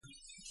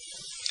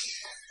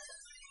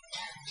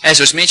As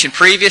was mentioned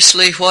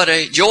previously, what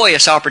a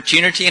joyous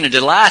opportunity and a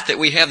delight that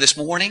we have this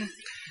morning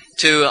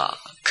to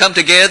come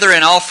together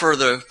and offer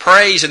the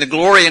praise and the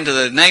glory into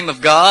the name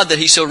of God that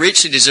He so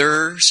richly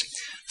deserves.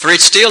 For it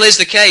still is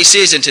the case,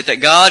 isn't it, that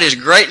God is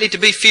greatly to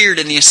be feared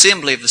in the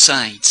assembly of the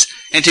saints,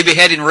 and to be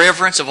had in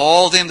reverence of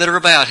all them that are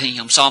about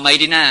Him. Psalm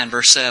 89,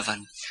 verse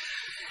 7.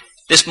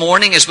 This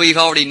morning, as we've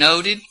already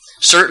noted,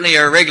 certainly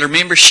our regular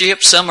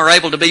membership, some are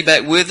able to be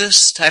back with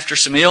us after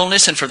some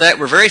illness, and for that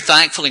we're very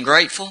thankful and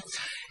grateful.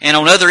 And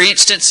on other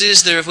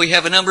instances, we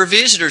have a number of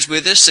visitors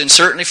with us, and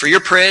certainly for your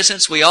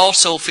presence, we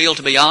also feel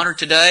to be honored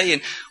today.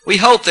 And we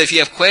hope that if you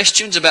have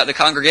questions about the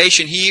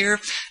congregation here,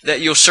 that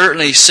you'll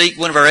certainly seek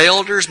one of our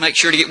elders, make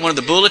sure to get one of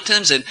the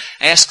bulletins, and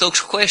ask those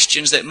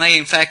questions that may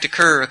in fact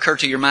occur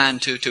to your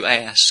mind to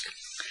ask.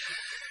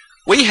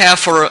 We have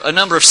for a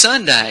number of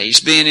Sundays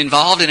been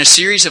involved in a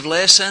series of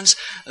lessons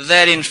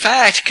that in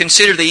fact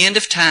consider the end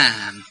of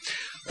time.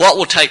 What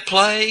will take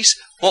place?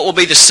 What will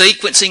be the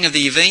sequencing of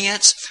the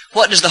events?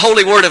 What does the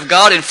Holy Word of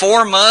God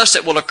inform us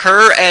that will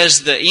occur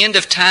as the end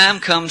of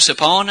time comes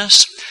upon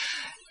us?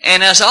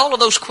 And as all of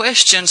those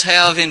questions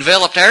have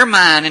enveloped our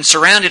mind and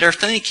surrounded our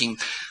thinking,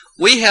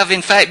 we have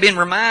in fact been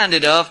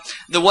reminded of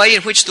the way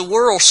in which the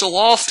world so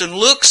often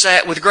looks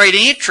at with great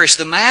interest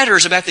the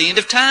matters about the end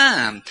of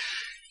time.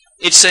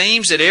 It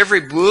seems that every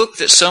book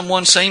that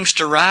someone seems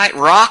to write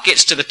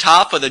rockets to the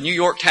top of the New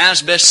York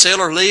Times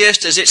bestseller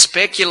list as it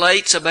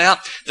speculates about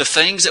the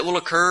things that will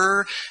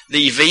occur,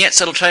 the events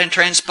that will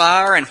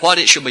transpire, and what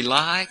it shall be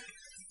like.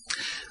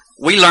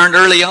 We learned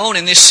early on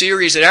in this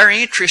series that our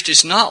interest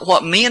is not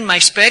what men may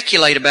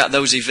speculate about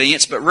those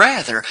events, but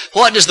rather,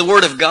 what does the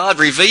Word of God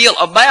reveal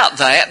about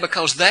that,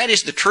 because that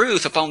is the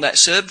truth upon that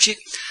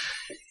subject.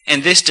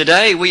 And this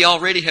today, we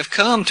already have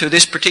come to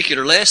this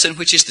particular lesson,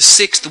 which is the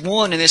sixth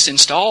one in this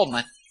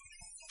installment.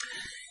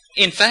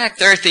 In fact,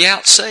 there at the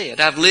outset,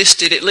 I've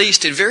listed, at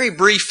least in very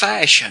brief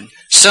fashion,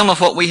 some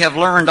of what we have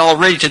learned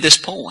already to this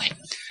point.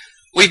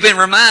 We've been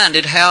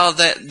reminded how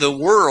that the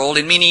world,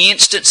 in many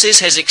instances,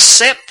 has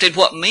accepted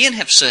what men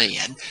have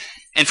said,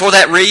 and for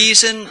that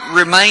reason,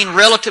 remain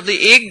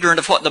relatively ignorant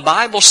of what the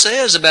Bible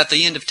says about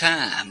the end of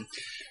time.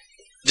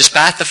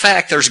 Despite the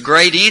fact there's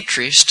great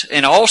interest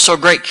and also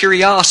great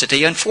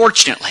curiosity,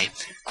 unfortunately,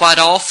 quite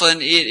often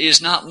it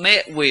is not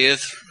met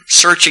with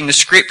searching the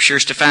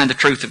Scriptures to find the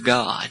truth of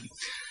God.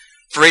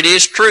 For it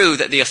is true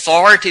that the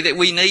authority that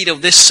we need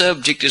of this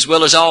subject, as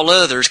well as all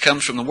others,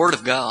 comes from the Word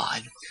of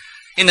God.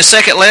 In the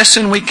second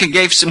lesson, we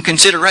gave some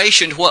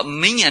consideration to what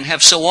men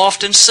have so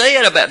often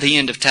said about the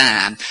end of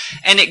time,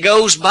 and it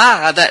goes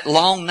by that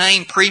long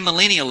name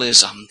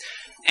premillennialism.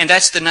 And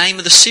that's the name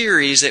of the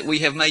series that we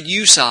have made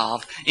use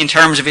of in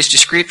terms of its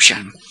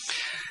description.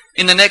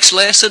 In the next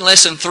lesson,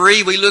 lesson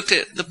 3, we looked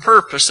at the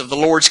purpose of the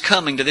Lord's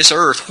coming to this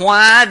earth.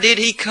 Why did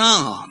He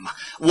come?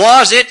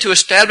 Was it to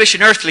establish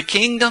an earthly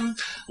kingdom?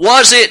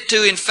 Was it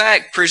to, in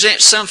fact,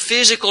 present some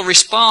physical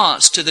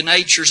response to the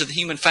natures of the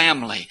human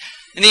family?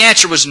 And the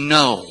answer was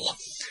no.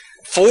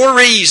 4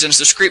 reasons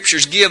the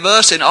Scriptures give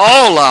us, and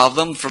all of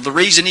them, for the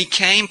reason He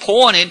came,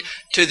 pointed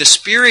to the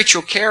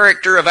spiritual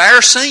character of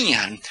our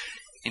sin.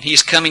 And He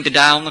is coming to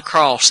die on the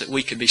cross that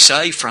we could be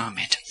saved from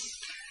it.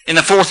 In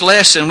the 4th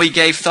lesson, we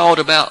gave thought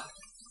about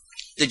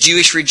the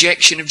Jewish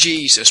rejection of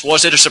Jesus.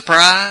 Was it a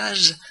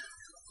surprise?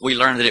 We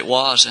learned that it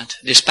wasn't,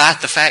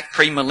 despite the fact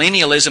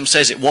premillennialism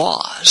says it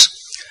was.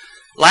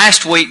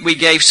 Last week, we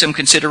gave some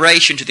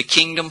consideration to the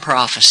kingdom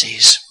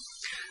prophecies.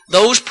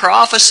 Those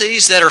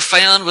prophecies that are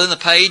found within the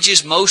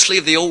pages, mostly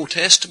of the Old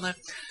Testament.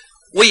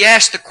 We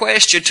asked the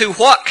question, to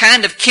what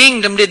kind of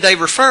kingdom did they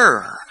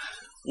refer?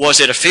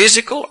 Was it a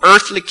physical,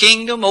 earthly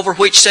kingdom over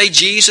which, say,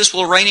 Jesus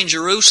will reign in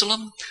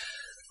Jerusalem?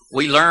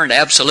 We learned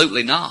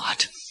absolutely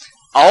not.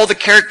 All the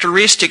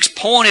characteristics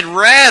pointed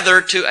rather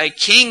to a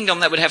kingdom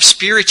that would have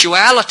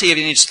spirituality in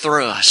its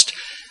thrust.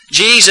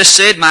 Jesus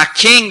said, "My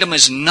kingdom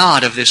is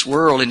not of this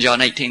world," in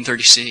John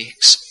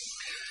 18:36.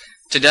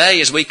 Today,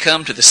 as we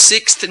come to the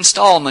 6th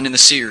installment in the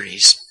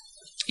series,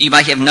 you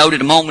may have noted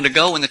a moment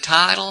ago in the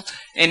title,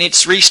 and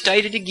it's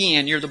restated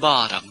again near the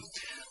bottom.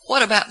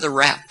 What about the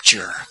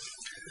rapture?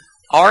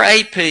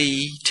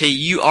 R-A-P-T-U-R-E.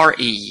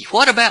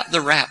 What about the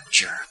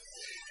rapture?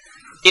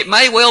 It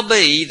may well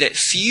be that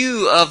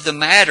few of the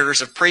matters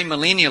of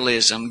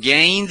premillennialism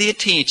gain the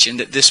attention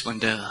that this one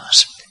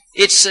does.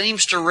 It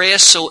seems to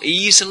rest so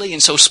easily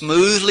and so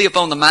smoothly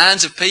upon the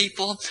minds of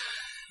people.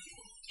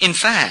 In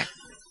fact,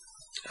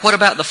 what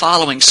about the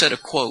following set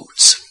of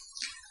quotes?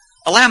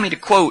 Allow me to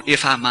quote,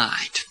 if I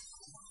might.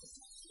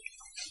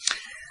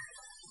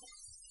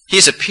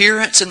 His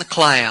appearance in the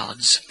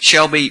clouds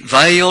shall be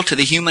veiled to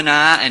the human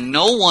eye, and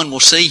no one will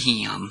see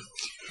Him.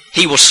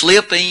 He will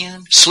slip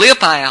in,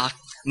 slip out,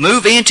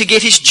 move in to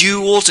get his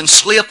jewels, and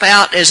slip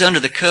out as under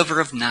the cover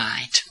of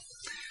night.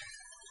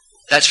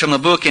 That's from a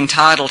book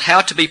entitled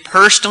How to Be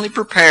Personally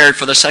Prepared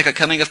for the Second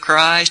Coming of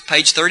Christ,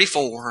 page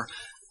 34,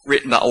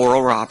 written by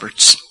Oral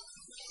Roberts.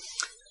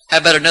 How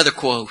about another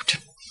quote?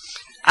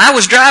 I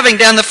was driving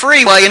down the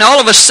freeway, and all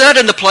of a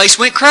sudden the place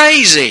went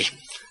crazy.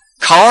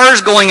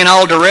 Cars going in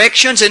all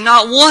directions, and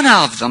not one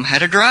of them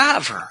had a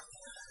driver.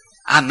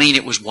 I mean,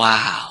 it was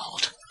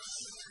wild.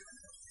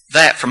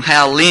 That from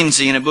Hal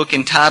Lindsey in a book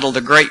entitled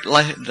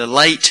The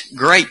Late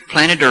Great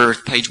Planet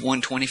Earth, page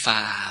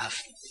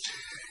 125.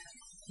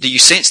 Do you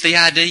sense the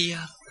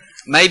idea?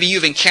 Maybe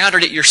you've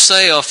encountered it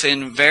yourself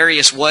in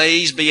various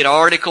ways, be it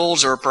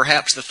articles or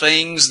perhaps the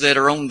things that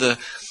are on the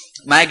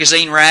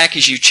magazine rack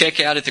as you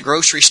check out at the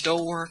grocery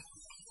store.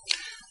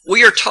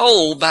 We are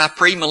told by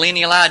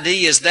premillennial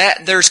ideas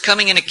that there's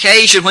coming an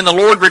occasion when the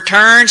Lord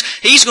returns,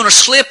 He's going to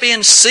slip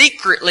in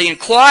secretly and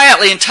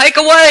quietly and take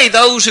away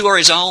those who are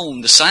His own,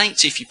 the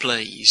saints, if you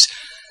please,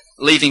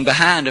 leaving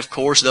behind, of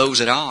course, those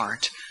that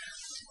aren't.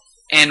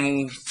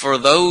 And for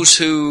those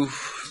who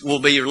will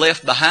be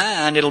left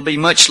behind, it'll be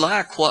much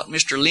like what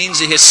Mr.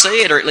 Lindsay has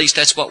said, or at least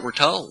that's what we're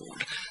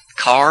told.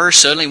 Cars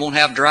suddenly won't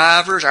have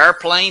drivers,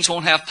 airplanes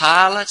won't have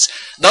pilots.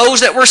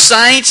 Those that were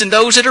saints and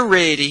those that are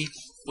ready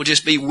will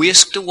just be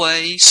whisked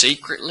away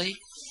secretly.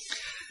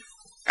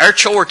 Our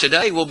chore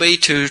today will be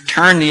to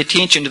turn the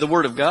attention to the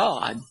Word of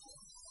God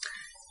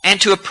and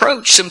to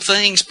approach some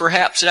things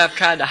perhaps that I've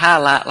tried to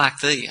highlight like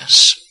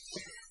this.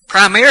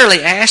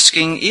 Primarily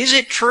asking, is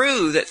it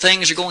true that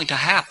things are going to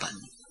happen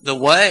the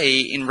way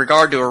in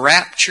regard to a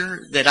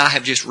rapture that I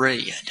have just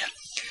read?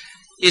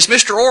 Is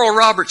Mr. Oral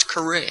Roberts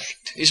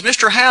correct? Is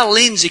Mr. Hal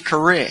Lindsey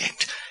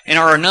correct? And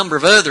are a number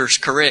of others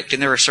correct in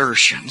their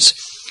assertions?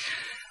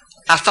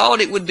 I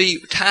thought it would be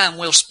time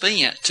well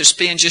spent to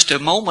spend just a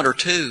moment or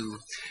two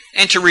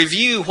and to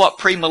review what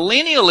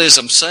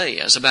premillennialism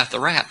says about the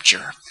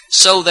rapture,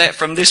 so that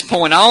from this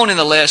point on in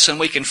the lesson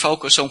we can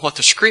focus on what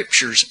the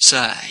Scriptures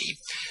say.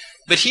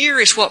 But here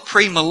is what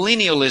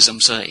premillennialism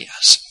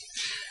says.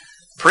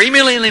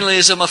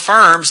 Premillennialism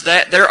affirms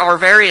that there are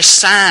various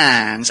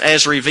signs,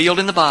 as revealed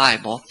in the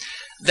Bible,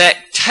 that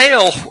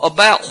tell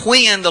about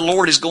when the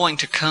Lord is going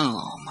to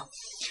come.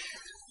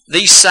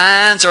 These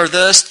signs are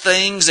thus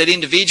things that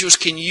individuals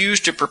can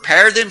use to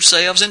prepare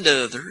themselves and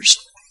others.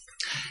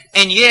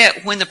 And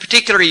yet, when the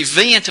particular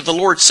event of the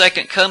Lord's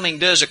second coming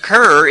does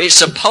occur, it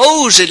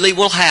supposedly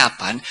will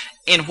happen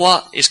in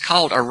what is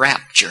called a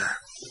rapture.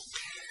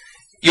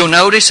 You'll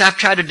notice I've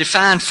tried to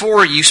define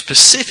for you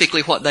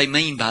specifically what they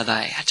mean by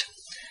that.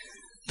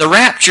 The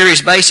rapture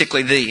is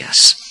basically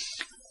this.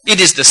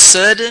 It is the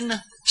sudden,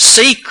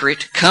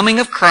 secret coming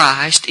of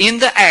Christ in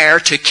the air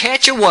to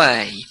catch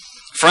away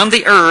from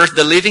the earth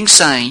the living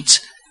saints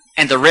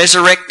and the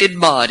resurrected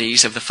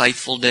bodies of the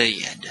faithful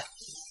dead.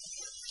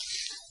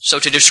 So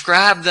to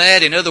describe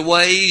that in other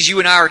ways, you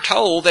and I are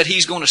told that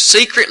He's going to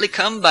secretly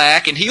come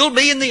back and He'll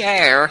be in the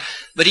air,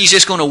 but He's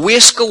just going to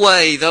whisk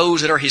away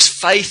those that are His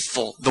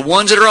faithful, the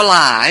ones that are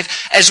alive,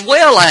 as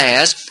well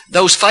as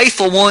those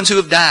faithful ones who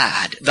have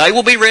died. They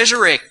will be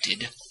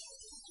resurrected.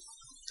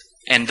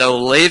 And though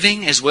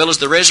living as well as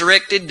the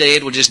resurrected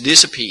dead will just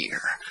disappear.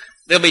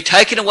 They'll be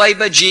taken away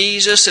by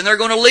Jesus and they're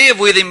going to live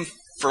with Him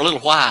for a little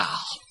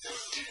while.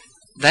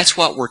 That's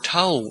what we're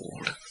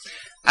told.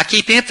 I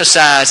keep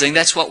emphasizing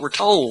that's what we're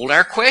told.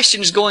 Our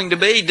question is going to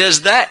be,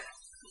 does that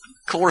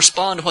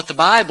correspond to what the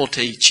Bible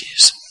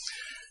teaches?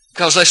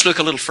 Because let's look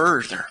a little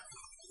further.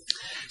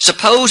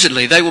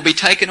 Supposedly, they will be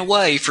taken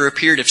away for a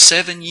period of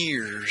 7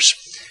 years.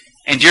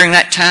 And during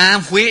that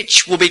time,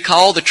 which will be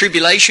called the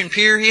tribulation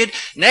period,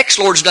 next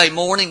Lord's Day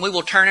morning, we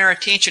will turn our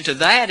attention to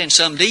that in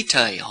some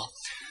detail.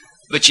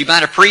 But you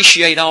might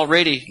appreciate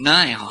already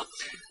now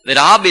that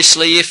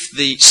obviously if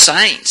the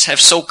saints have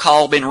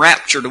so-called been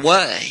raptured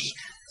away,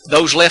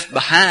 those left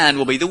behind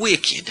will be the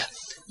wicked.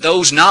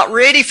 Those not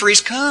ready for His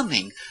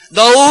coming.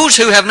 Those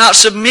who have not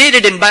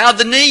submitted and bowed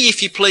the knee,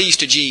 if you please,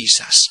 to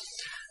Jesus.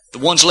 The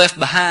ones left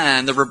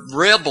behind, the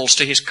rebels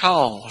to His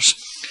cause.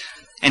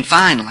 And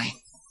finally,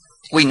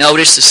 we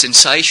notice the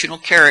sensational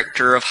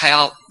character of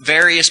how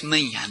various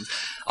men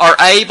are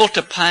able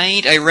to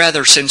paint a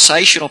rather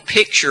sensational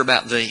picture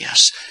about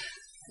this,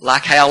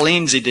 like Hal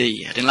Lindsey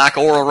did and like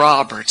Oral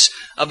Roberts,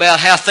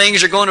 about how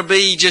things are going to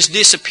be just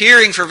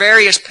disappearing for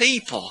various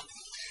people.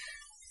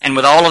 And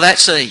with all of that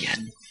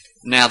said,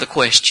 now the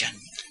question,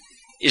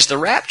 is the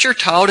rapture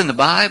taught in the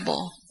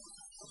Bible?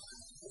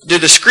 Do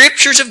the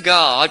Scriptures of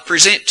God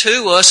present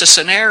to us a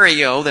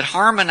scenario that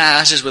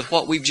harmonizes with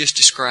what we've just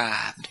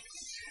described?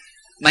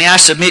 May I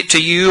submit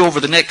to you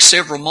over the next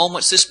several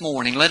moments this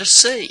morning, let us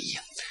see.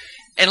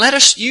 And let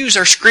us use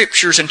our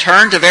Scriptures and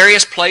turn to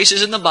various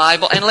places in the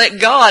Bible and let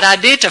God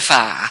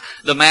identify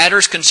the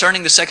matters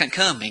concerning the second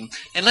coming.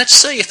 And let's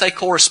see if they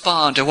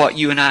correspond to what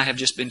you and I have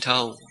just been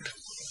told.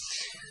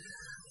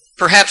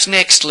 Perhaps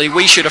nextly,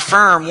 we should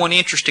affirm one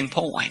interesting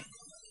point.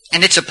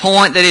 And it's a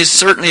point that is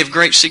certainly of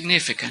great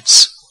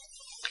significance.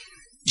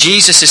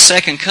 Jesus'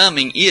 second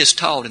coming is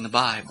taught in the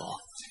Bible.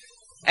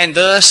 And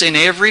thus, in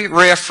every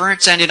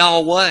reference and in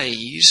all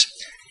ways,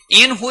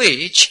 in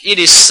which it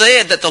is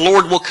said that the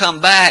Lord will come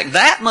back,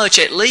 that much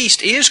at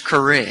least is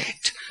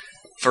correct.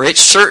 For it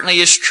certainly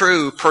is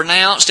true,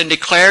 pronounced and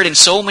declared in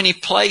so many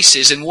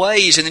places and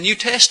ways in the New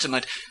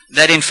Testament,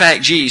 that in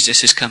fact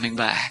Jesus is coming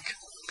back.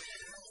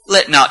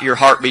 Let not your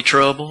heart be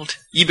troubled.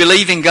 You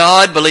believe in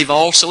God, believe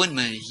also in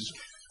me.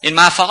 In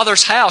my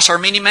Father's house are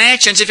many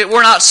mansions. If it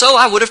were not so,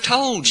 I would have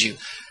told you.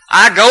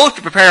 I go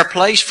to prepare a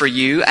place for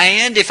you,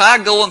 and if I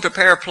go and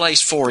prepare a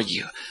place for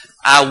you,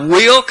 I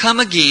will come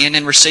again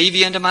and receive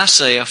you unto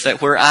myself,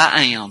 that where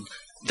I am,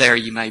 there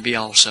you may be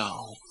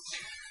also.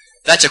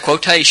 That's a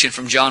quotation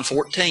from John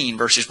 14,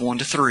 verses 1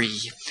 to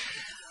 3.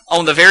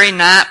 On the very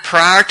night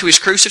prior to His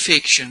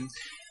crucifixion,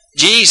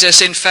 Jesus,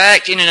 in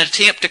fact, in an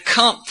attempt to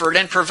comfort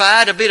and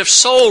provide a bit of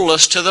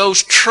solace to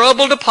those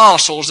troubled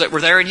apostles that were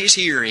there in His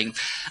hearing,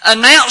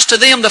 announced to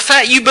them the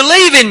fact, you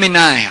believe in me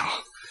now.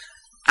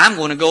 I'm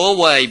going to go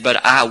away,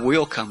 but I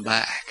will come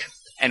back.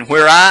 And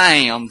where I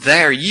am,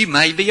 there you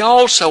may be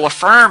also,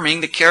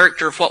 affirming the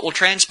character of what will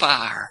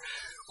transpire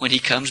when He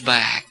comes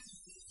back.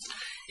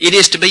 It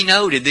is to be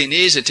noted then,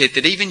 isn't it,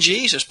 that even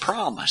Jesus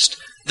promised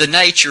the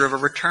nature of a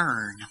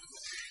return.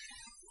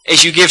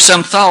 As you give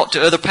some thought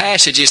to other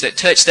passages that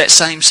touch that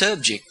same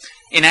subject,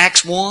 in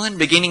Acts 1,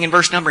 beginning in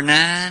verse number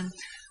 9,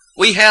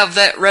 we have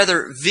that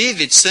rather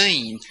vivid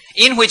scene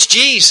in which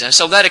Jesus,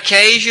 on that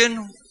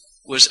occasion,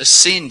 was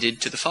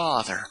ascended to the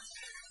Father.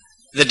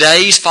 The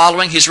days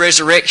following His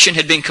resurrection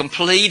had been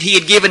complete. He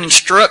had given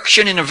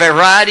instruction in a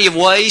variety of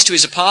ways to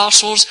His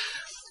apostles,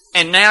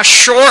 and now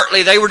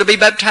shortly they were to be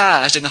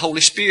baptized in the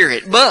Holy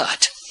Spirit.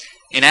 But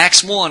in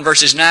Acts 1,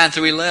 verses 9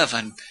 through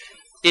 11,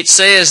 it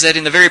says that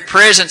in the very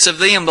presence of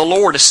them, the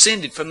Lord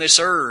ascended from this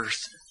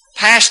earth,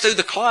 passed through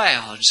the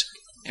clouds,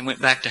 and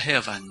went back to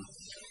heaven.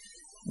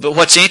 But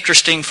what's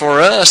interesting for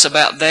us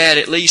about that,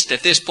 at least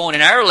at this point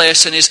in our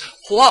lesson, is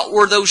what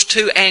were those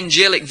two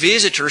angelic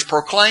visitors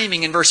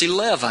proclaiming in verse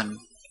 11?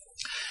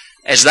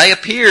 As they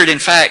appeared, in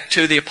fact,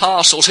 to the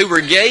apostles who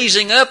were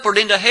gazing upward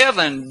into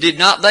heaven, did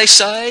not they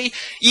say,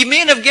 Ye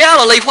men of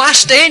Galilee, why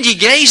stand ye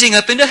gazing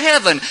up into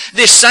heaven?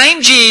 This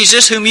same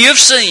Jesus whom you have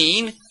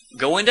seen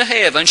go into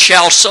heaven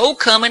shall so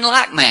come in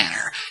like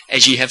manner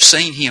as ye have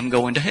seen Him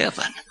go into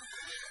heaven.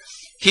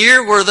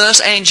 Here were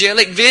thus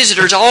angelic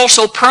visitors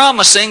also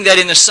promising that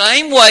in the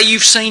same way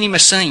you've seen Him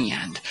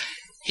ascend,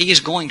 He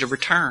is going to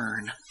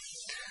return.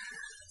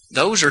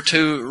 Those are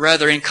two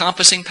rather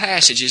encompassing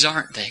passages,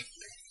 aren't they?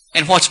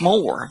 And what's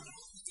more,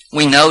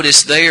 we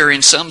notice there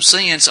in some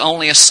sense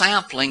only a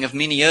sampling of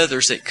many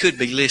others that could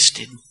be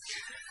listed.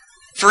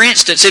 For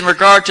instance, in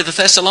regard to the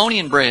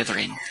Thessalonian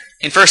brethren,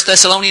 in 1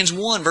 Thessalonians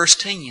 1, verse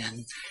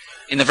 10,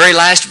 in the very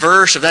last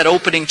verse of that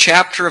opening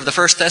chapter of the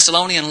 1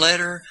 Thessalonian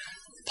letter,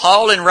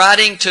 Paul, in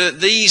writing to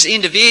these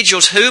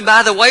individuals who,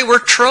 by the way, were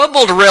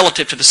troubled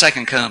relative to the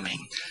second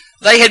coming,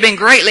 they had been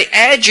greatly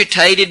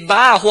agitated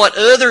by what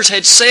others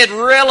had said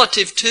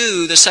relative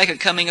to the second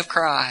coming of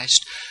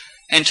Christ.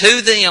 And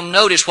to them,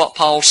 notice what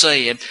Paul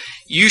said,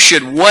 you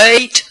should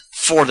wait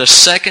for the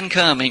second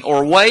coming,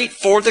 or wait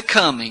for the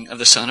coming of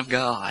the Son of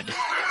God.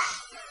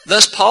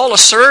 Thus Paul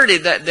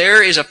asserted that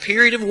there is a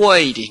period of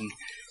waiting.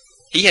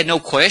 He had no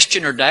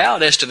question or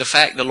doubt as to the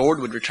fact the Lord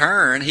would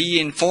return. He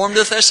informed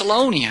the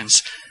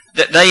Thessalonians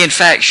that they in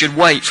fact should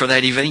wait for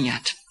that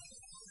event.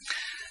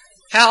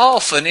 How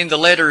often in the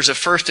letters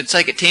of 1 and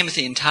 2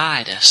 Timothy and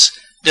Titus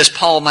does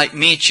Paul make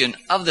mention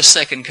of the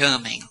second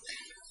coming?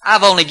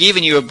 I've only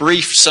given you a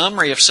brief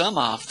summary of some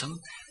of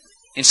them.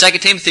 In 2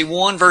 Timothy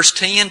 1 verse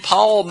 10,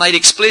 Paul made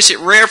explicit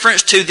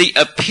reference to the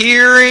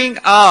appearing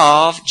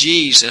of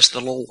Jesus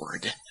the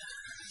Lord.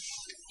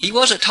 He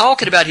wasn't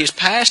talking about His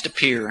past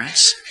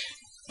appearance.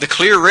 The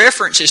clear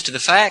reference is to the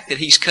fact that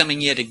He's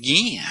coming yet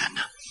again.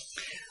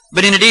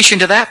 But in addition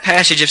to that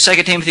passage of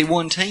 2 Timothy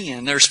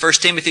 1:10, there's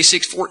 1 Timothy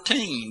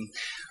 6:14,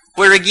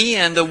 where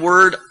again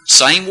the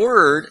same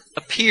word,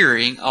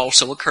 appearing,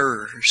 also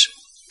occurs.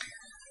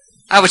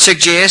 I would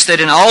suggest that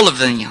in all of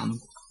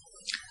them,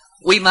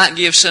 we might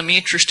give some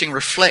interesting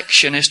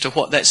reflection as to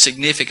what that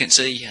significance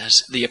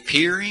is. The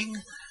appearing.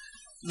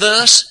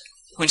 Thus,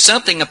 when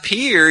something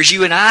appears,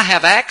 you and I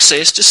have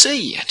access to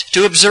see it,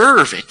 to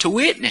observe it, to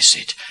witness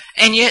it.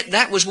 And yet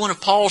that was one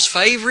of Paul's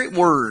favorite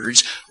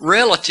words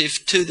relative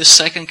to the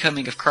second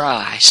coming of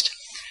Christ.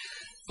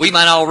 We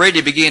might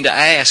already begin to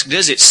ask,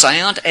 does it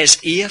sound as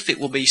if it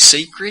will be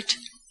secret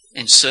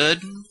and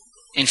sudden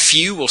and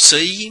few will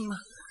see Him?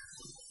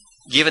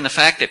 Given the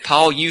fact that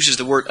Paul uses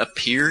the word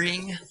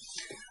appearing.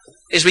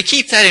 As we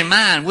keep that in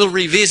mind, we'll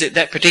revisit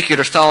that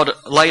particular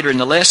thought later in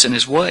the lesson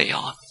as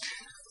well.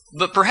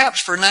 But perhaps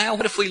for now,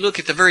 what if we look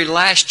at the very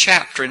last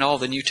chapter in all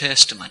the New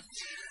Testament?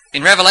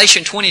 In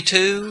Revelation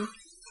 22,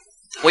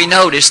 we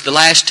notice the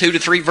last 2 to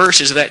 3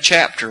 verses of that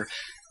chapter.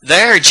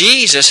 There,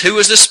 Jesus, who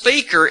was the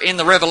speaker in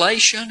the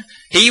Revelation,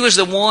 He was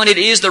the one, it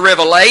is the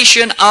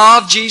revelation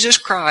of Jesus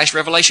Christ,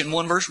 Revelation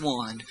 1 verse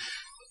 1.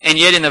 And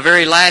yet in the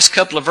very last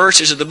couple of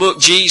verses of the book,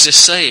 Jesus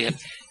said,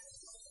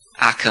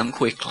 I come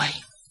quickly.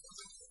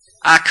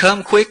 I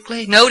come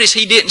quickly. Notice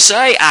He didn't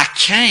say, I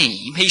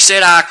came. He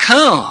said, I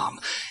come.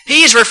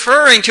 He is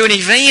referring to an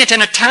event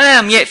and a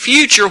time yet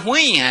future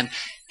when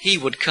He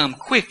would come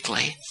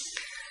quickly.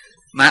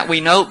 Might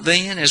we note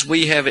then, as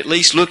we have at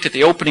least looked at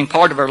the opening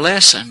part of our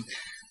lesson,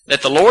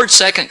 that the Lord's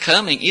second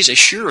coming is a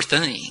sure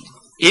thing.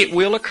 It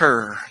will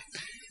occur.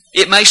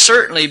 It may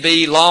certainly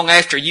be long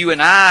after you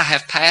and I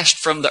have passed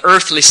from the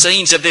earthly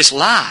scenes of this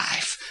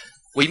life.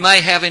 We may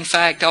have in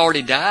fact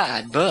already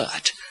died,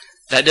 but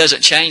that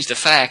doesn't change the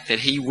fact that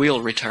He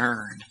will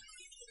return.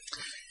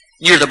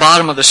 Near the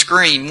bottom of the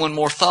screen, one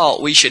more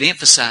thought we should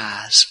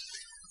emphasize.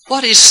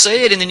 What is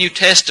said in the New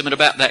Testament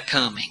about that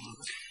coming?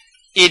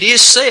 It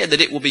is said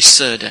that it will be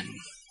sudden.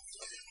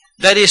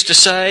 That is to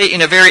say,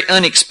 in a very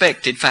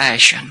unexpected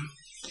fashion.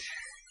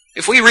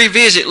 If we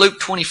revisit Luke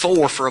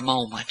 24 for a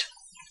moment,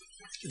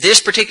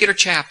 this particular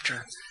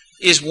chapter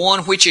is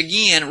one which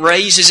again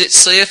raises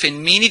itself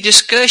in many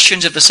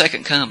discussions of the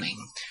second coming.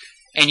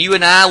 And you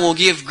and I will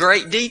give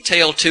great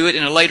detail to it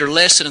in a later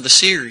lesson of the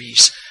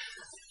series.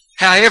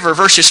 However,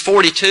 verses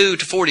 42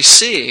 to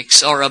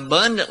 46 are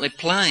abundantly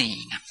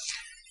plain.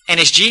 And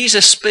as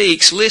Jesus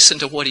speaks, listen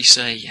to what He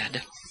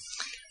said.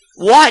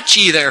 Watch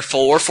ye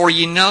therefore, for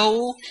ye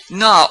know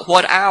not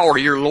what hour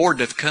your Lord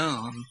doth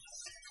come.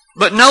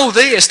 But know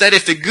this, that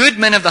if the good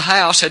man of the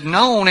house had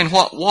known in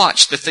what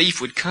watch the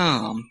thief would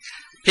come,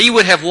 he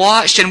would have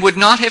watched and would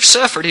not have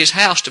suffered his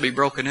house to be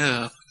broken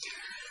up.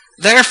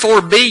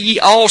 Therefore be ye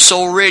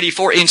also ready,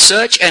 for in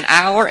such an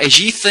hour as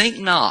ye think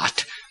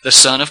not, the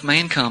Son of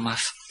Man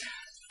cometh.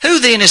 Who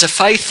then is a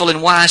faithful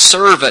and wise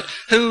servant,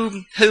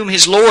 whom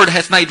his Lord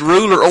hath made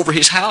ruler over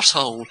his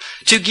household,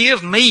 to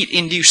give meat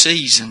in due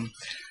season?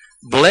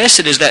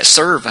 Blessed is that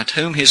servant,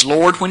 whom his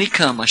Lord, when He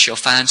cometh, shall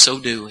find so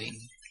doing.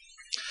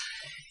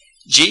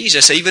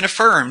 Jesus even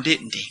affirmed,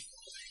 didn't He,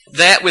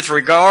 that with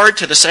regard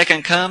to the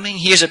second coming,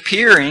 He is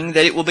appearing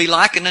that it will be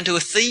likened unto a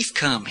thief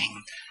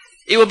coming.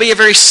 It will be a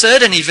very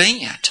sudden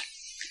event.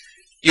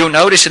 You'll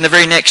notice in the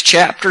very next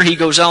chapter, He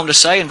goes on to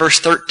say in verse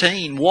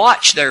 13,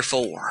 Watch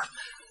therefore,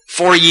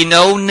 for ye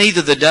know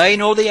neither the day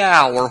nor the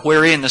hour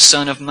wherein the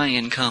Son of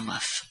Man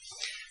cometh.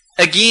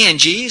 Again,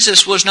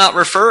 Jesus was not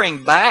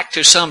referring back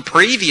to some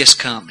previous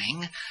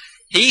coming.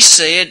 He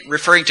said,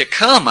 referring to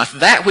cometh,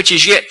 that which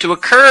is yet to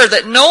occur,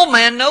 that no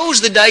man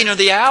knows the day nor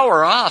the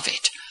hour of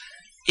it.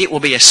 It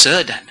will be a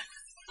sudden,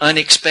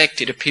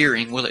 unexpected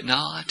appearing, will it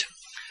not?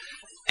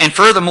 And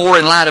furthermore,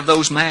 in light of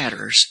those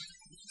matters,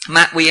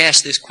 might we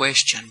ask this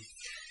question.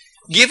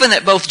 Given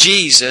that both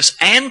Jesus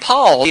and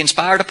Paul, the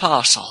inspired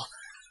apostle,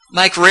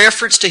 make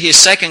reference to His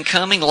second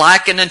coming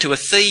likened unto a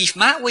thief,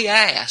 might we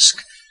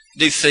ask,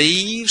 do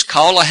thieves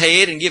call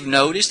ahead and give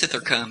notice that they're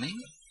coming?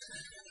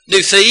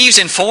 Do thieves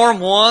inform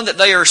one that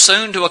they are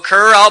soon to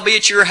occur, I'll be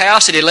at your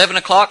house at 11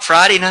 o'clock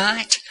Friday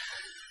night?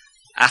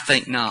 I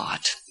think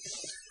not.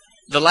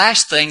 The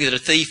last thing that a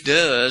thief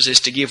does is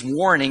to give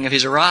warning of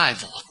his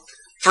arrival.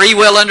 For he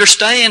well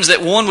understands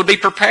that one would be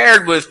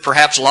prepared with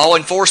perhaps law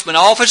enforcement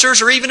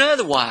officers or even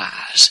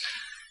otherwise.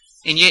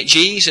 And yet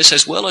Jesus,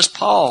 as well as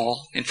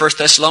Paul, in 1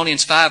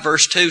 Thessalonians 5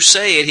 verse 2,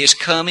 said His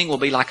coming will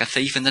be like a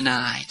thief in the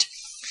night.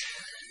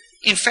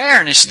 In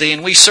fairness,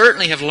 then, we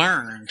certainly have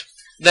learned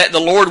that the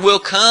Lord will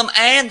come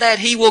and that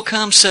He will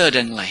come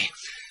suddenly.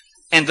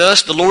 And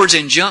thus the Lord's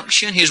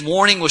injunction, His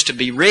warning, was to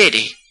be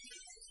ready,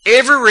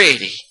 ever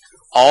ready,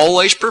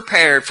 always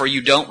prepared, for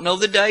you don't know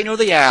the day nor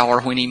the hour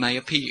when He may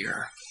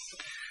appear.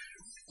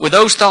 With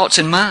those thoughts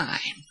in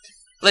mind,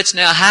 let's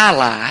now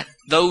highlight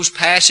those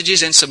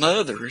passages and some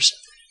others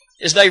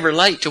as they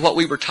relate to what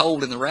we were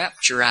told in the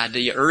rapture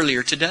idea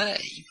earlier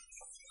today.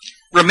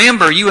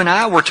 Remember, you and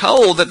I were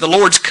told that the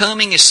Lord's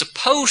coming is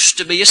supposed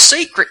to be a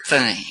secret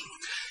thing.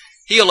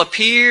 He'll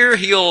appear,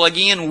 He'll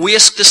again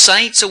whisk the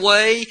saints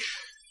away.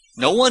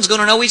 No one's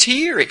going to know He's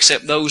here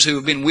except those who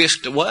have been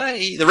whisked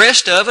away. The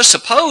rest of us,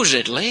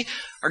 supposedly,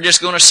 are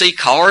just going to see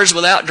cars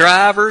without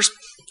drivers,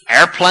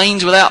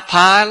 airplanes without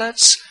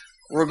pilots.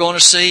 We're going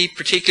to see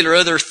particular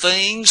other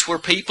things where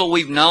people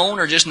we've known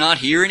are just not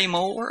here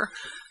anymore.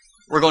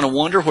 We're going to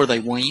wonder where they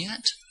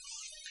went.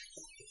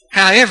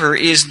 However,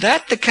 is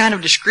that the kind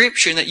of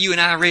description that you and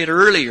I read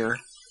earlier,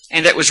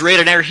 and that was read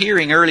in our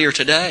hearing earlier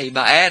today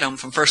by Adam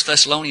from 1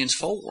 Thessalonians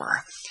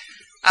 4?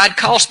 I'd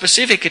call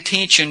specific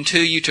attention to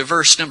you to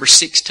verse number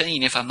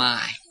 16, if I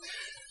might.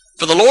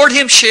 For the Lord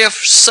Himself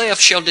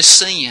shall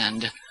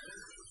descend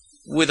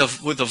with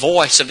the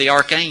voice of the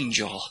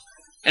archangel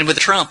and with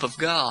the trump of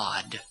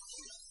God.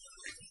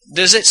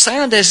 Does it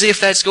sound as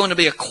if that's going to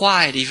be a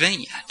quiet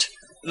event?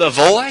 The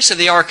voice of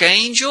the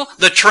archangel,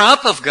 the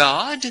trump of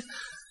God.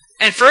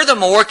 And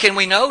furthermore, can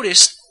we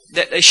notice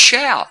that a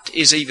shout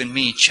is even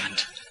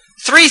mentioned?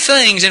 Three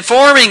things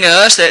informing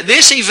us that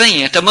this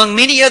event, among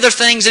many other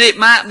things that it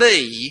might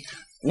be,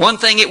 one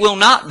thing it will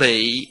not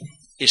be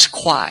is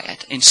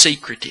quiet and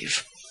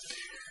secretive.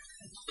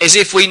 As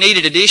if we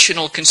needed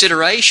additional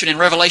consideration, in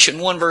Revelation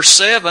 1 verse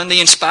 7, the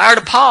inspired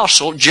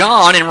apostle,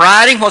 John, in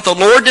writing what the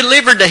Lord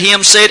delivered to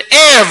him, said,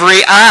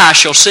 Every eye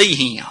shall see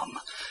Him,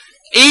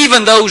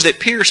 even those that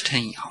pierced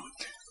Him.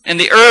 And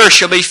the earth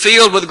shall be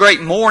filled with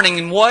great mourning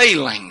and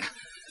wailing.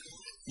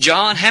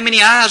 John, how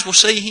many eyes will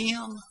see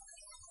Him?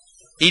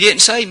 He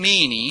didn't say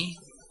many,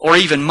 or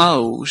even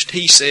most.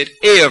 He said,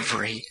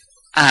 every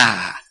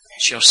eye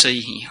shall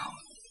see Him.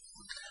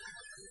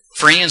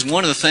 Friends,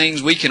 one of the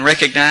things we can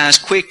recognize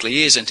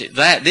quickly, isn't it,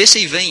 that this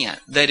event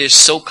that is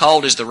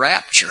so-called as the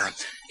rapture,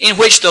 in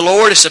which the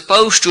Lord is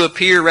supposed to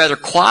appear rather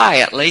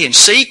quietly and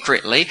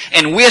secretly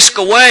and whisk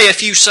away a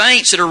few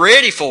saints that are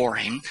ready for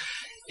Him,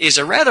 is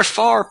a rather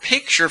far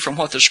picture from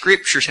what the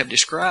Scriptures have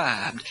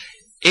described.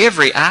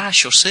 Every eye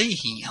shall see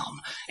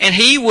Him. And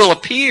He will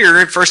appear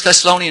in 1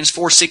 Thessalonians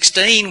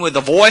 4:16 with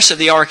the voice of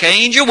the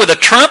archangel, with a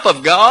trump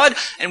of God,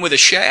 and with a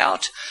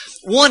shout.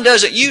 One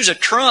doesn't use a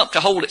trump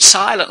to hold it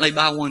silently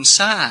by one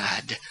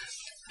side.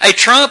 A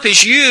trump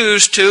is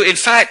used to, in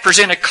fact,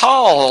 present a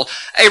call,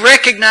 a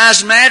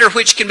recognized matter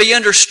which can be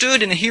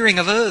understood in the hearing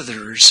of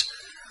others.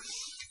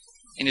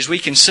 And as we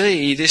can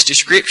see, this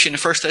description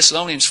of 1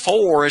 Thessalonians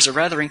 4 is a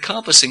rather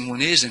encompassing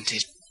one, isn't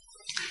it?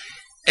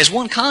 As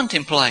one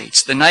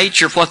contemplates the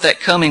nature of what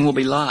that coming will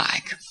be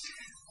like,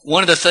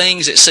 one of the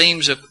things that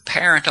seems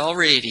apparent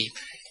already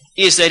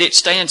is that it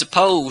stands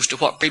opposed to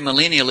what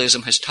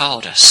premillennialism has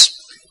taught us,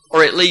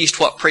 or at least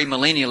what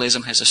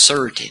premillennialism has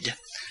asserted.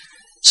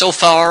 So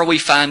far, we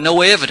find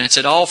no evidence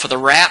at all for the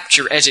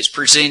rapture as it's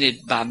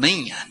presented by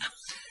men.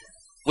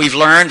 We've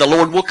learned the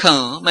Lord will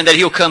come and that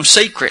He'll come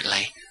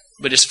secretly.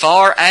 But as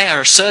far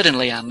as,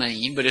 suddenly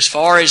but as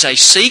far as a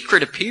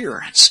secret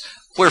appearance,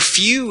 where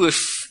few,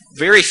 if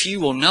very few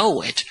will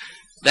know it,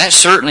 that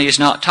certainly is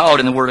not taught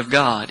in the Word of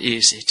God,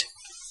 is it?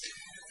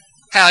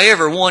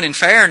 However, one in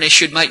fairness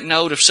should make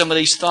note of some of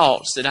these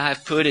thoughts that I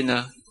have put in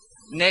the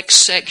next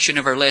section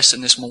of our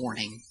lesson this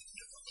morning.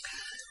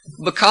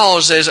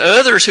 Because as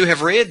others who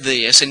have read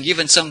this and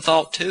given some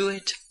thought to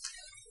it,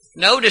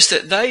 notice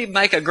that they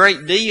make a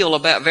great deal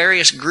about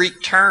various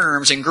Greek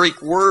terms and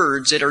Greek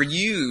words that are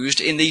used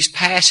in these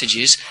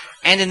passages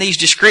and in these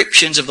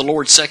descriptions of the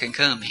Lord's second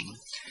coming.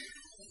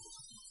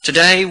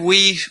 Today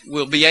we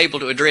will be able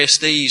to address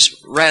these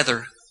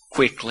rather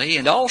quickly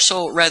and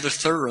also rather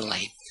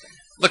thoroughly,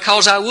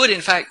 because I would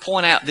in fact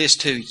point out this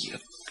to you.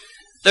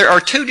 There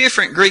are two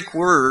different Greek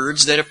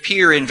words that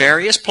appear in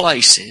various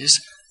places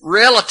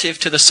relative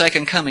to the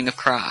second coming of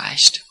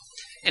Christ.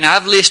 And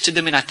I've listed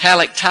them in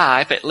italic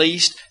type, at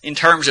least in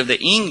terms of the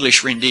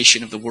English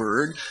rendition of the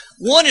word.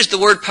 One is the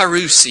word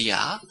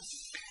parousia,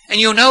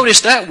 and you'll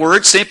notice that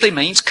word simply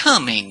means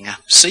coming,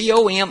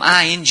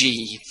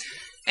 C-O-M-I-N-G.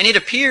 And it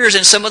appears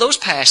in some of those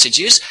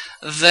passages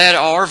that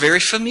are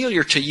very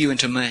familiar to you and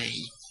to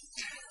me.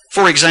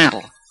 For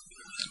example,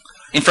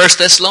 in 1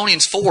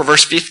 Thessalonians 4,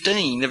 verse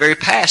 15, the very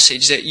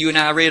passage that you and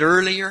I read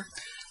earlier,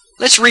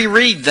 let's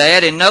reread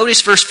that and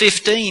notice verse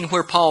 15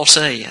 where Paul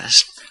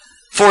says,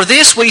 "For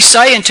this we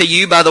say unto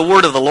you by the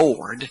word of the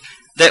Lord,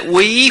 that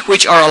we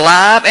which are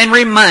alive and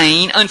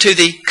remain unto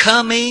the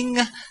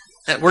coming,"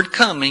 that word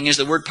coming is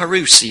the word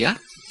parousia,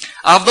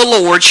 "of the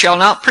Lord shall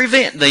not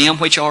prevent them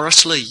which are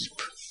asleep."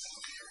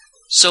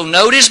 So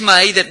note as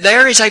may that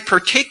there is a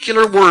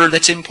particular word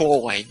that's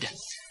employed.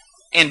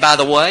 And by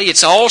the way,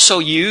 it's also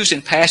used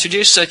in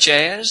passages such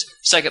as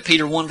 2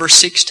 Peter 1 verse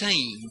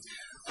 16,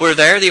 where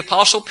there the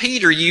Apostle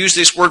Peter used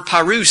this word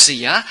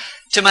parousia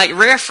to make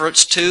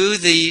reference to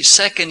the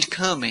second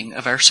coming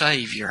of our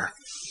Savior.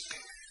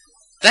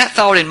 That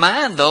thought in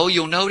mind, though,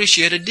 you'll notice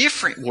yet a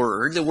different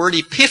word, the word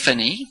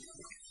epiphany,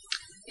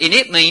 and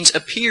it means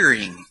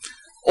appearing.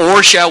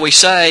 Or shall we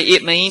say,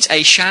 it means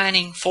a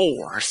shining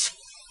forth.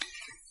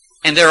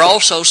 And there are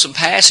also some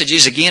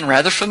passages, again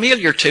rather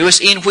familiar to us,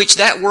 in which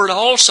that word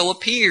also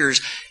appears.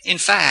 In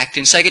fact,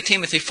 in 2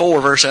 Timothy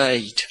 4 verse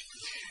 8.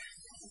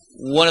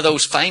 One of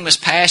those famous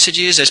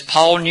passages, as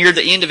Paul neared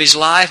the end of his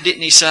life,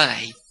 didn't he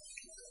say,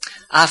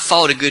 "I've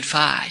fought a good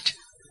fight.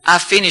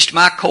 I've finished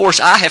my course.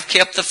 I have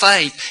kept the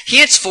faith.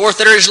 Henceforth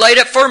there is laid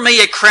up for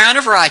me a crown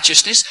of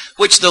righteousness,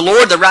 which the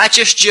Lord, the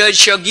righteous judge,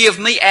 shall give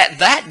me at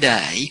that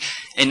day,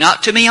 and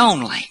not to me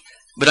only,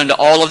 but unto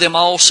all of them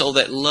also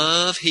that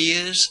love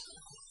His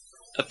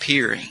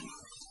appearing."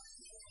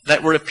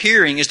 That word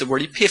appearing is the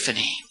word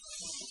epiphany.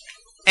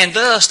 And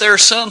thus there are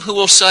some who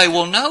will say,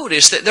 well,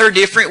 notice that there are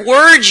different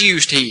words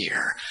used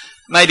here.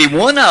 Maybe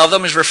one of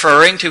them is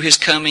referring to His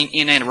coming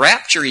in a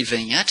rapture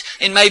event,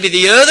 and maybe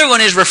the other one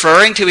is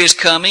referring to His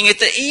coming at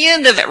the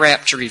end of that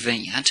rapture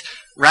event,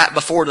 right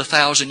before the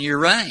 1,000-year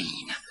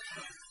reign.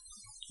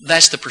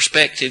 That's the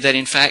perspective that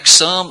in fact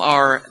some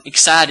are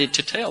excited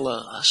to tell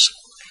us.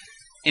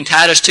 In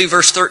Titus 2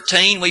 verse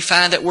 13 we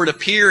find that word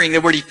appearing,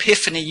 the word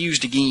epiphany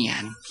used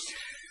again.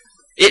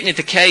 Isn't it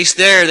the case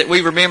there that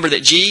we remember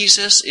that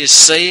Jesus is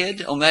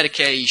said on that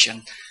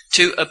occasion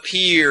to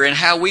appear, and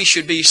how we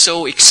should be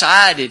so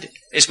excited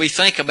as we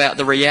think about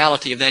the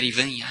reality of that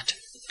event?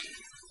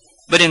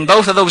 But in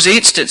both of those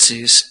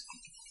instances,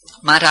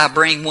 might I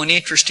bring one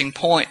interesting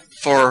point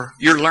for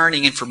your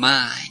learning and for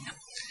mine?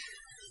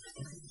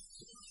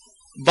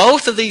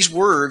 Both of these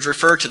words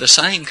refer to the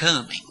same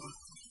coming,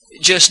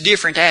 just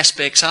different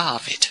aspects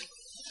of it.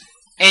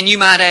 And you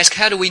might ask,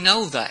 how do we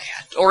know that?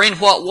 Or in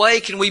what way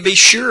can we be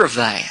sure of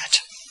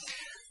that?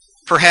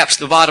 Perhaps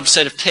the bottom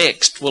set of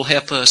text will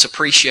help us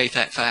appreciate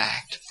that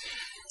fact.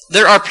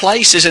 There are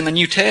places in the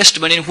New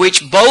Testament in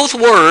which both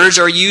words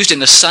are used in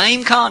the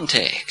same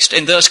context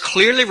and thus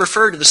clearly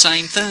refer to the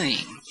same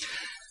thing.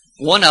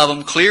 One of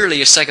them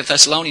clearly is 2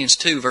 Thessalonians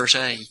 2 verse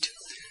 8.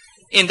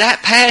 In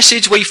that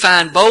passage we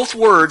find both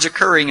words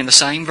occurring in the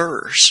same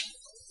verse.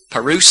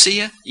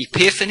 Parousia,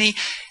 epiphany,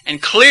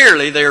 and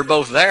clearly they are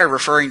both there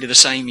referring to the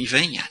same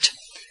event.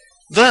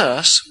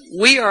 Thus,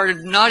 we are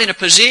not in a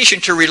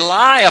position to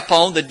rely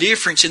upon the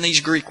difference in these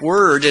Greek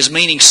words as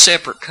meaning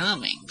separate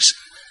comings.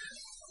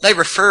 They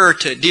refer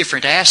to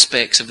different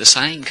aspects of the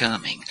same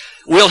coming.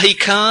 Will He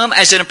come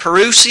as in a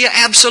parousia?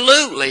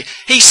 Absolutely.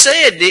 He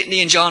said, didn't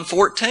He, in John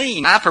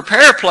 14, I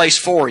prepare a place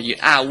for you.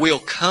 I will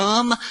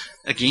come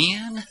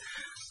again.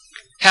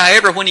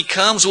 However, when He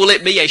comes, will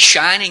it be a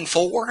shining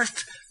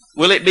forth?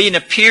 Will it be an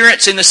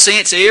appearance in the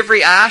sense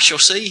every eye shall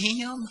see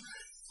Him?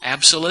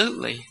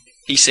 Absolutely.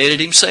 He said it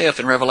Himself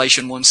in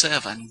Revelation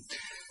 1:7.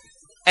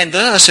 And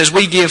thus, as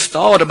we give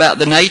thought about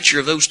the nature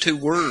of those two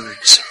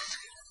words,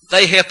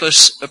 they help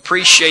us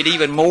appreciate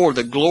even more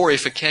the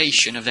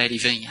glorification of that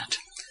event.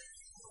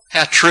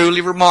 How truly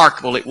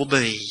remarkable it will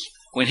be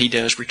when He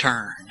does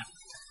return.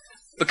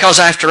 Because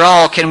after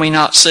all, can we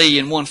not see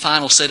in one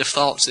final set of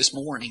thoughts this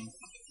morning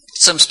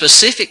some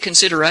specific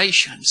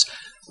considerations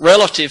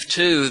relative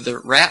to the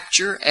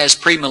rapture as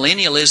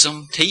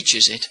premillennialism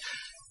teaches it,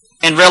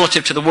 and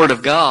relative to the Word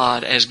of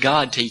God as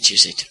God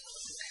teaches it?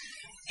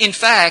 In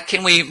fact,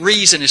 can we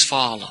reason as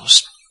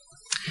follows?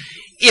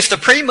 If the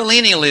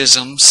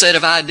premillennialism set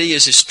of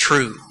ideas is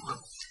true,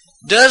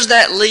 does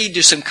that lead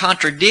to some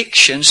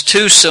contradictions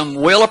to some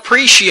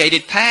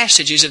well-appreciated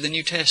passages of the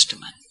New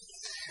Testament?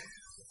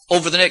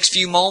 Over the next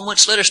few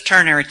moments, let us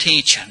turn our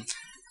attention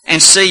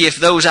and see if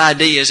those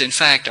ideas, in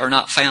fact, are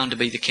not found to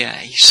be the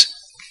case.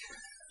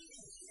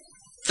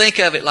 Think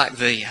of it like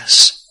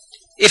this.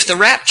 If the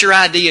rapture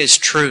idea is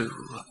true,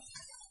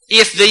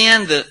 if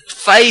then the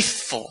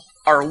faithful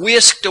are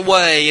whisked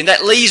away and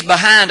that leaves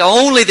behind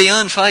only the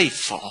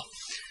unfaithful,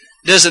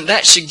 doesn't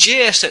that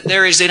suggest that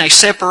there is then a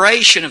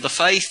separation of the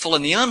faithful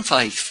and the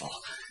unfaithful?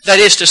 That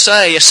is to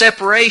say, a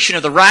separation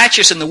of the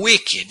righteous and the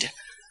wicked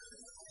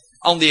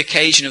on the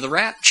occasion of the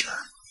rapture.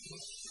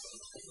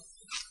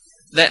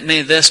 That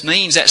thus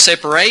means that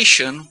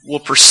separation will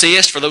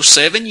persist for those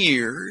 7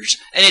 years,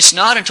 and it's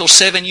not until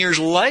 7 years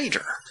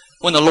later,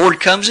 when the Lord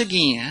comes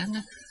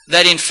again,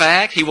 that in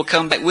fact He will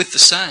come back with the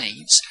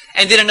saints.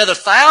 And then another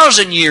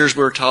 1,000 years,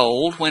 we're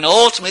told, when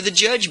ultimately the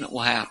judgment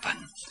will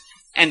happen,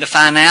 and the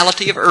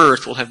finality of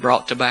earth will have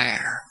brought to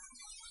bear.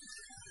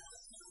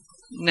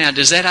 Now,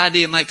 does that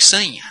idea make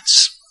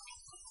sense?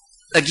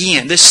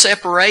 Again, this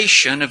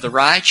separation of the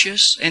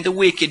righteous and the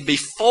wicked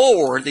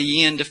before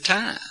the end of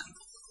time.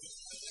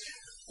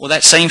 Well,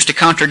 that seems to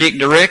contradict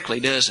directly,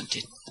 doesn't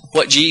it,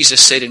 what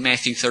Jesus said in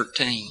Matthew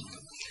 13.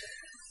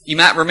 You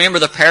might remember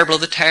the parable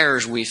of the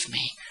tares with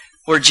me,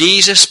 where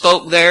Jesus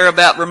spoke there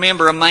about,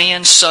 remember, a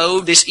man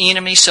sowed, this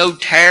enemy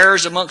sowed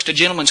tares amongst a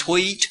gentleman's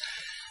wheat.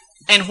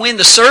 And when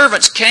the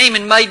servants came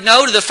and made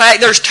note of the fact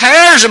there's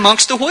tares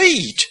amongst the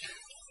wheat,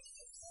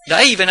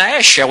 they even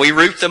asked, shall we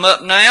root them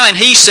up now? And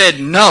He said,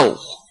 no.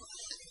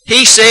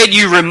 He said,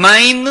 you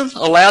remain them,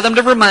 allow them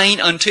to remain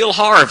until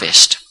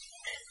harvest,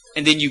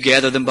 and then you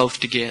gather them both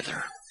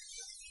together.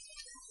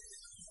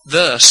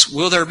 Thus,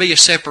 will there be a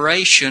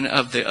separation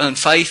of the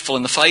unfaithful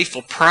and the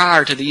faithful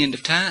prior to the end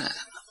of time?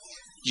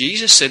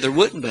 Jesus said there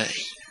wouldn't be.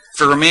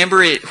 For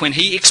remember, when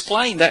He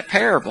explained that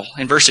parable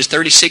in verses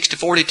 36 to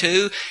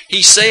 42,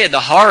 He said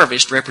the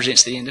harvest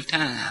represents the end of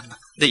time,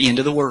 the end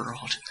of the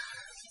world.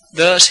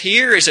 Thus,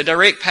 here is a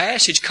direct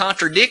passage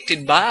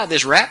contradicted by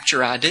this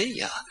rapture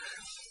idea.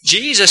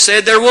 Jesus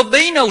said there will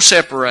be no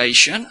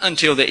separation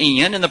until the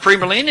end, and the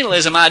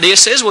premillennialism idea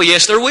says, well,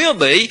 yes, there will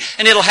be,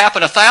 and it'll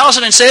happen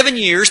 1,007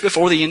 years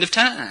before the end of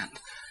time.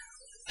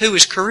 Who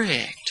is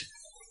correct?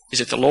 Is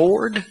it the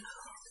Lord,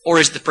 or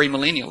is it the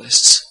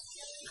premillennialists?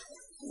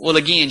 Well,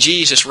 again,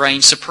 Jesus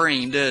reigns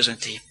supreme,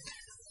 doesn't He?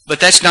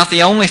 But that's not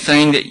the only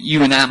thing that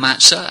you and I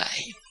might say.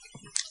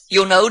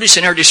 You'll notice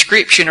in our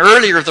description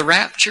earlier of the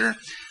rapture,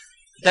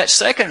 that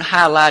second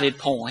highlighted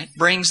point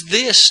brings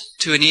this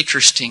to an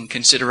interesting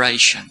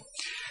consideration.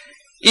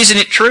 Isn't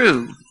it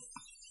true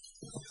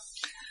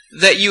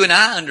that you and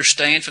I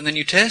understand from the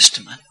New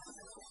Testament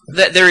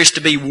that there is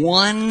to be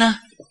one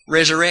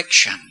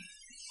resurrection,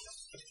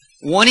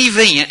 one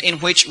event in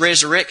which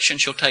resurrection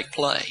shall take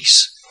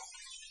place?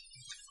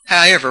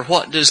 However,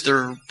 what does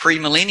the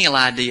premillennial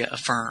idea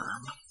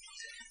affirm?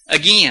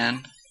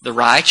 Again, the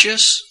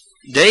righteous,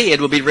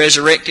 dead, will be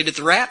resurrected at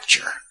the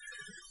rapture.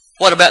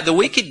 What about the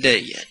wicked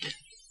dead?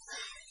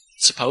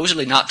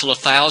 Supposedly not till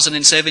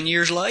 1,007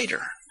 years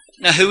later.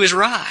 Now, who is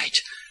right?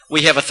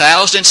 We have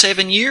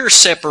 1,007 years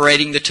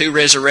separating the two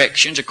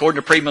resurrections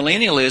according to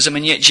premillennialism,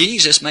 and yet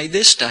Jesus made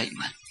this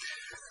statement.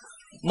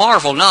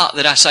 Marvel not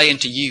that I say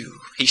unto you,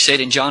 He said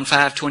in John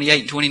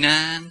 5:28 and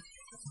 29.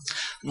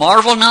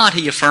 Marvel not,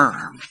 He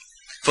affirmed,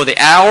 for the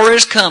hour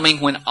is coming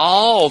when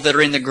all that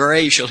are in the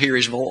grave shall hear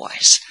His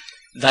voice.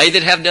 They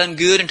that have done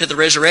good unto the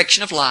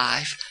resurrection of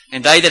life,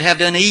 and they that have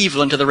done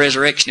evil unto the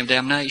resurrection of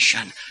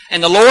damnation.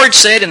 And the Lord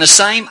said in the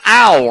same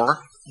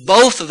hour,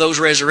 both of those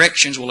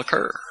resurrections will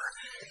occur.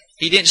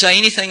 He didn't say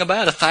anything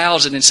about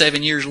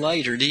 1,007 years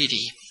later, did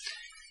He?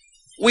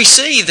 We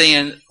see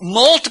then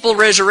multiple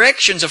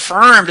resurrections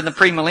affirmed in the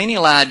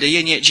premillennial idea,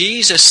 and yet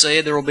Jesus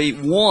said there will be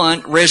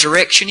one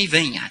resurrection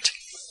event.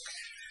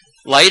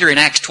 Later in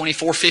Acts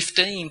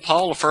 24:15,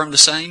 Paul affirmed the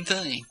same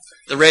thing.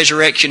 The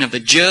resurrection of the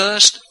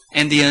just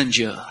and the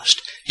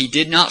unjust. He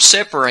did not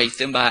separate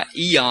them by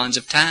eons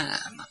of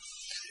time.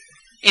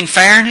 In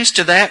fairness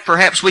to that,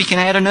 perhaps we can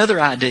add another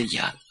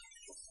idea.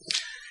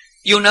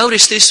 You'll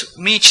notice this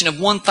mention of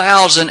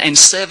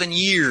 1,007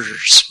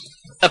 years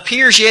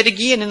appears yet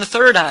again in the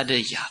third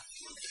idea.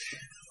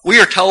 We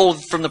are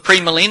told from the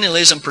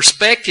premillennialism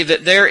perspective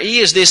that there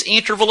is this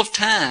interval of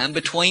time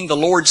between the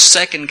Lord's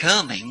second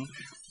coming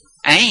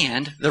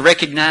and the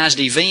recognized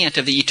event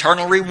of the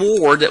eternal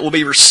reward that will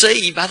be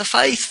received by the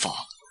faithful.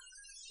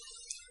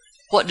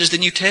 What does the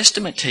New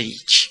Testament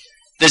teach?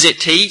 Does it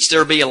teach there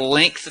will be a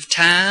length of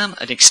time,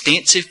 an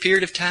extensive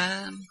period of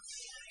time?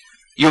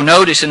 You'll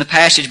notice in the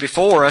passage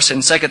before us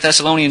in 2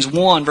 Thessalonians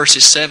 1,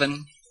 verses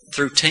 7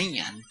 through 10,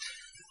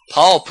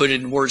 Paul put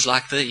it in words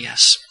like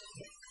this.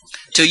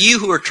 To you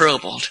who are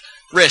troubled,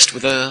 rest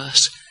with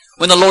us.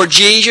 When the Lord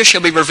Jesus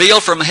shall be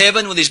revealed from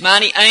heaven with his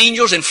mighty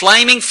angels in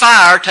flaming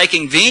fire,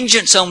 taking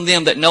vengeance on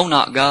them that know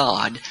not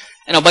God,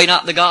 and obey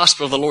not the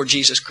gospel of the Lord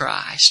Jesus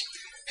Christ,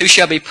 who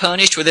shall be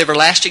punished with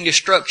everlasting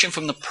destruction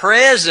from the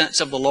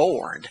presence of the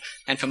Lord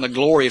and from the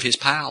glory of his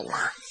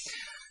power.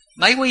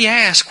 May we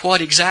ask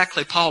what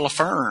exactly Paul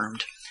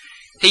affirmed?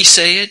 He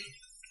said,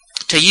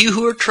 to you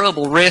who are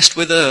troubled, rest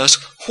with us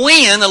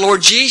when the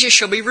Lord Jesus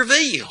shall be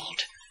revealed.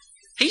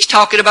 He's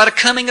talking about a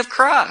coming of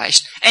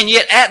Christ. And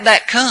yet at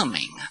that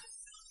coming,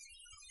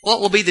 what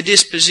will be the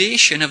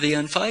disposition of the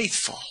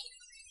unfaithful?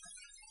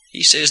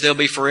 He says they'll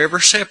be forever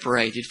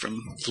separated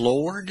from the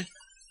Lord.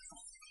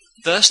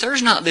 Thus,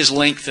 there's not this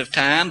length of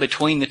time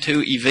between the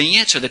two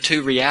events or the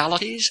two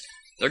realities.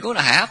 They're going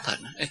to happen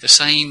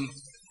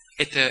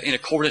in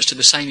accordance to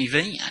the same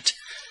event.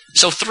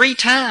 So 3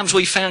 times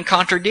we found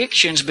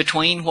contradictions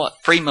between what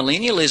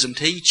premillennialism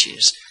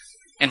teaches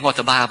and what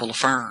the Bible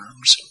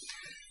affirms.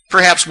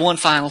 Perhaps one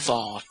final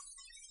thought.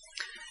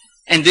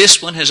 And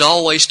this one has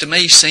always to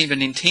me seemed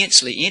an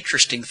intensely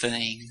interesting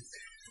thing.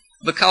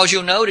 Because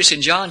you'll notice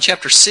in John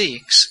chapter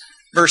 6,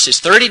 verses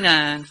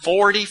 39,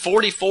 40,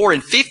 44,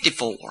 and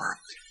 54,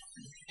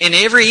 in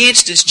every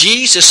instance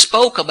Jesus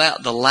spoke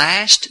about the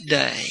last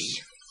day.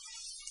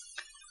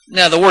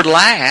 Now the word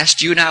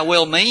last, you and I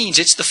well means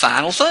it's the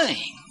final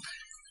thing.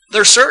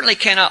 There certainly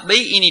cannot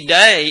be any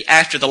day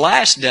after the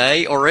last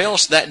day, or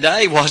else that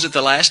day wasn't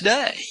the last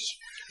day.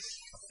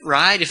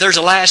 Right? If there's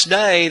a last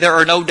day, there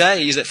are no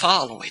days that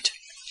follow it.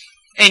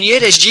 And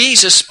yet as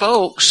Jesus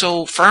spoke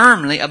so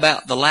firmly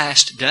about the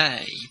last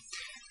day,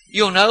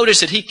 you'll notice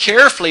that he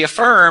carefully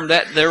affirmed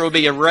that there will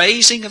be a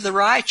raising of the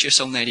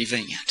righteous on that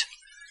event.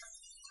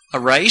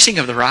 A raising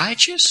of the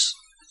righteous?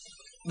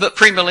 But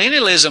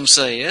premillennialism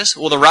says,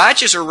 well, the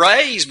righteous are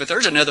raised, but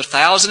there's another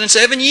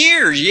 1,007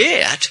 years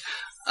yet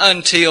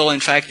until, in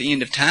fact, the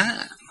end of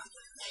time.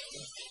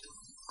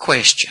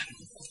 Question.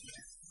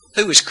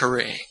 Who is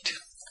correct?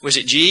 Was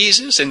it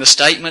Jesus in the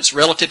statements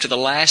relative to the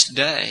last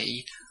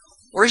day?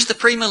 Or is it the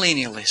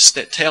premillennialists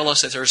that tell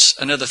us that there's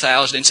another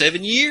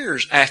 1,007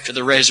 years after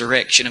the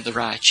resurrection of the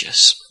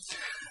righteous?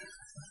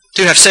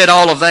 To have said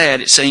all of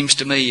that, it seems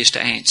to me, is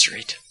to answer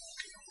it.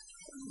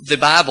 The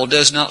Bible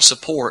does not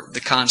support the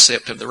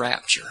concept of the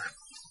rapture.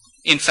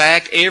 In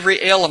fact,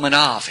 every element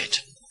of it,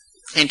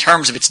 in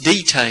terms of its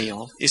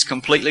detail, is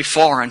completely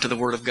foreign to the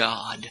Word of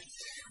God.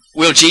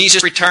 Will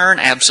Jesus return?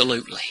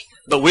 Absolutely.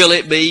 But will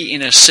it be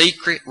in a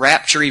secret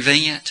rapture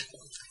event?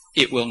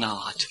 It will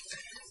not.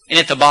 And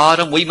at the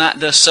bottom, we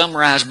might thus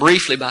summarize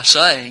briefly by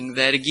saying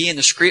that, again,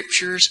 the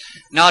Scriptures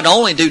not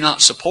only do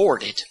not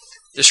support it,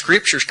 the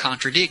Scriptures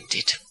contradict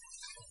it.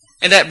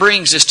 And that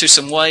brings us to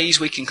some ways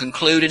we can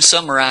conclude and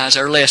summarize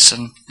our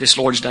lesson this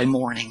Lord's Day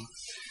morning.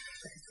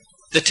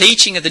 The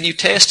teaching of the New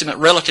Testament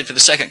relative to the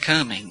second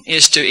coming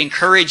is to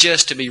encourage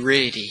us to be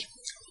ready,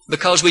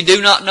 because we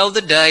do not know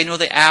the day nor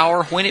the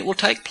hour when it will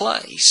take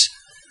place.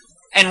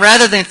 And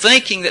rather than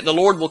thinking that the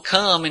Lord will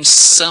come in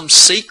some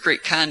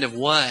secret kind of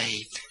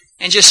way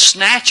and just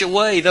snatch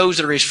away those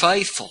that are His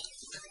faithful,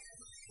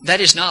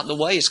 that is not the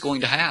way it's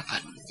going to happen.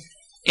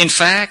 In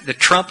fact, the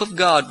trump of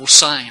God will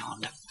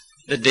sound.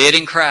 The dead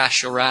in Christ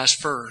shall rise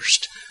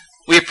first.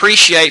 We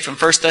appreciate from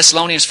 1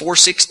 Thessalonians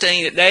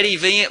 4:16 that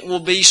event will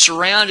be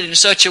surrounded in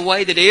such a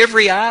way that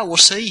every eye will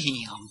see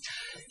Him.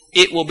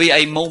 It will be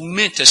a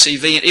momentous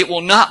event. It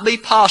will not be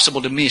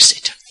possible to miss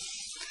it.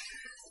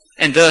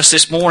 And thus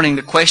this morning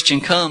the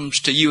question comes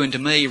to you and to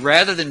me,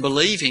 rather than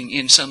believing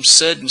in some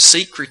sudden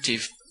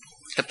secretive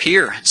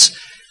appearance,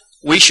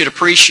 we should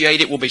appreciate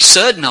it will be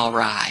sudden all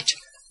right,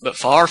 but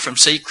far from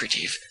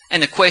secretive.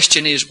 And the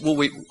question is,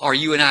 are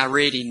you and I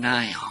ready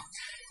now?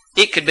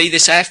 It could be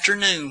this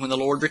afternoon when the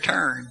Lord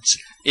returns.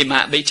 It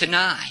might be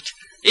tonight.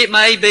 It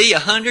may be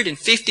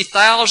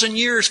 150,000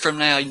 years from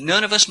now.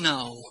 None of us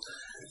know.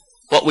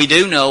 What we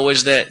do know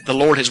is that the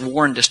Lord has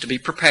warned us to be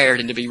prepared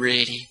and to be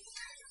ready.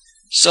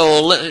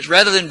 So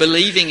rather than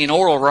believing in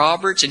Oral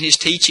Roberts and his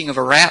teaching of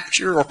a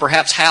rapture, or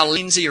perhaps Hal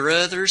Lindsey or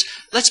others,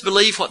 let's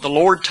believe what the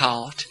Lord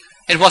taught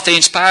and what the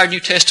inspired New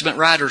Testament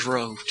writers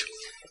wrote.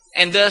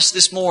 And thus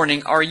this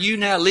morning, are you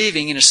now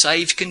living in a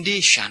saved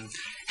condition?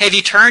 Have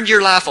you turned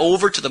your life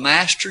over to the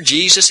Master,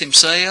 Jesus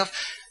Himself?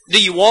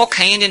 Do you walk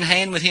hand in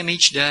hand with Him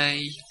each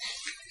day?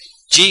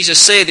 Jesus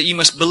said that you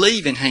must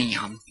believe in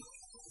Him.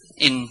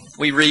 And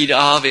we read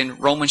of in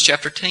Romans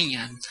chapter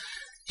 10.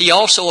 He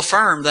also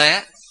affirmed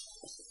that,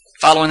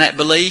 following that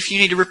belief, you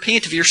need to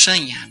repent of your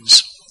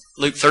sins.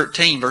 Luke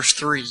 13, verse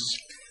 3.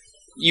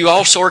 You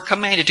also are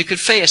commanded to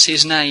confess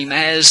His name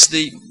as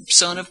the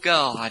Son of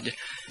God,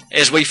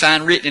 as we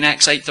find written in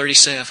Acts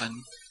 8:37.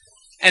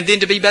 And then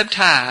to be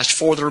baptized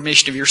for the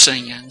remission of your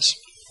sins.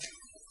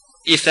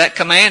 If that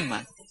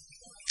commandment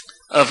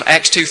of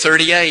Acts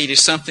 2:38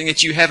 is something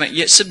that you haven't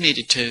yet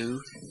submitted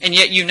to, and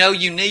yet you know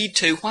you need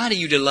to, why do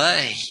you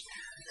delay?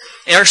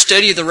 Our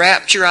study of the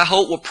rapture, I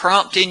hope, will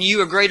prompt in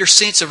you a greater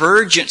sense of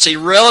urgency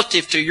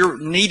relative to your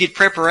needed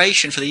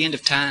preparation for the end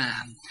of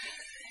time.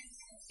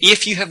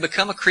 If you have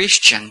become a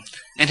Christian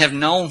and have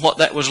known what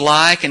that was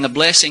like and the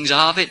blessings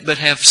of it, but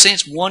have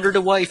since wandered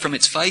away from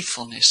its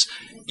faithfulness,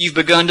 you've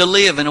begun to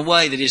live in a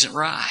way that isn't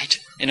right,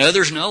 and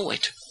others know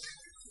it.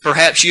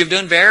 Perhaps you've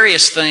done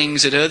various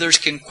things that others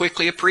can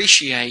quickly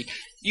appreciate.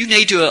 You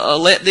need to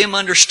let them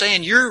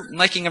understand you're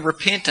making a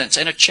repentance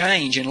and a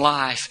change in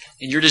life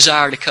and your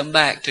desire to come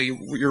back to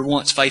your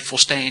once faithful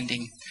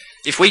standing.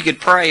 If we could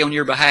pray on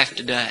your behalf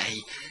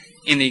today,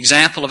 in the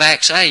example of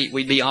Acts 8,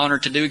 we'd be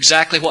honored to do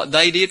exactly what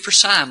they did for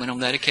Simon on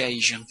that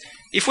occasion.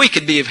 If we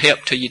could be of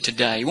help to you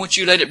today, won't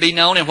you let it be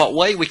known in what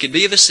way we could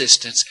be of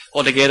assistance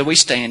while together we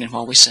stand and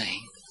while we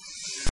sing.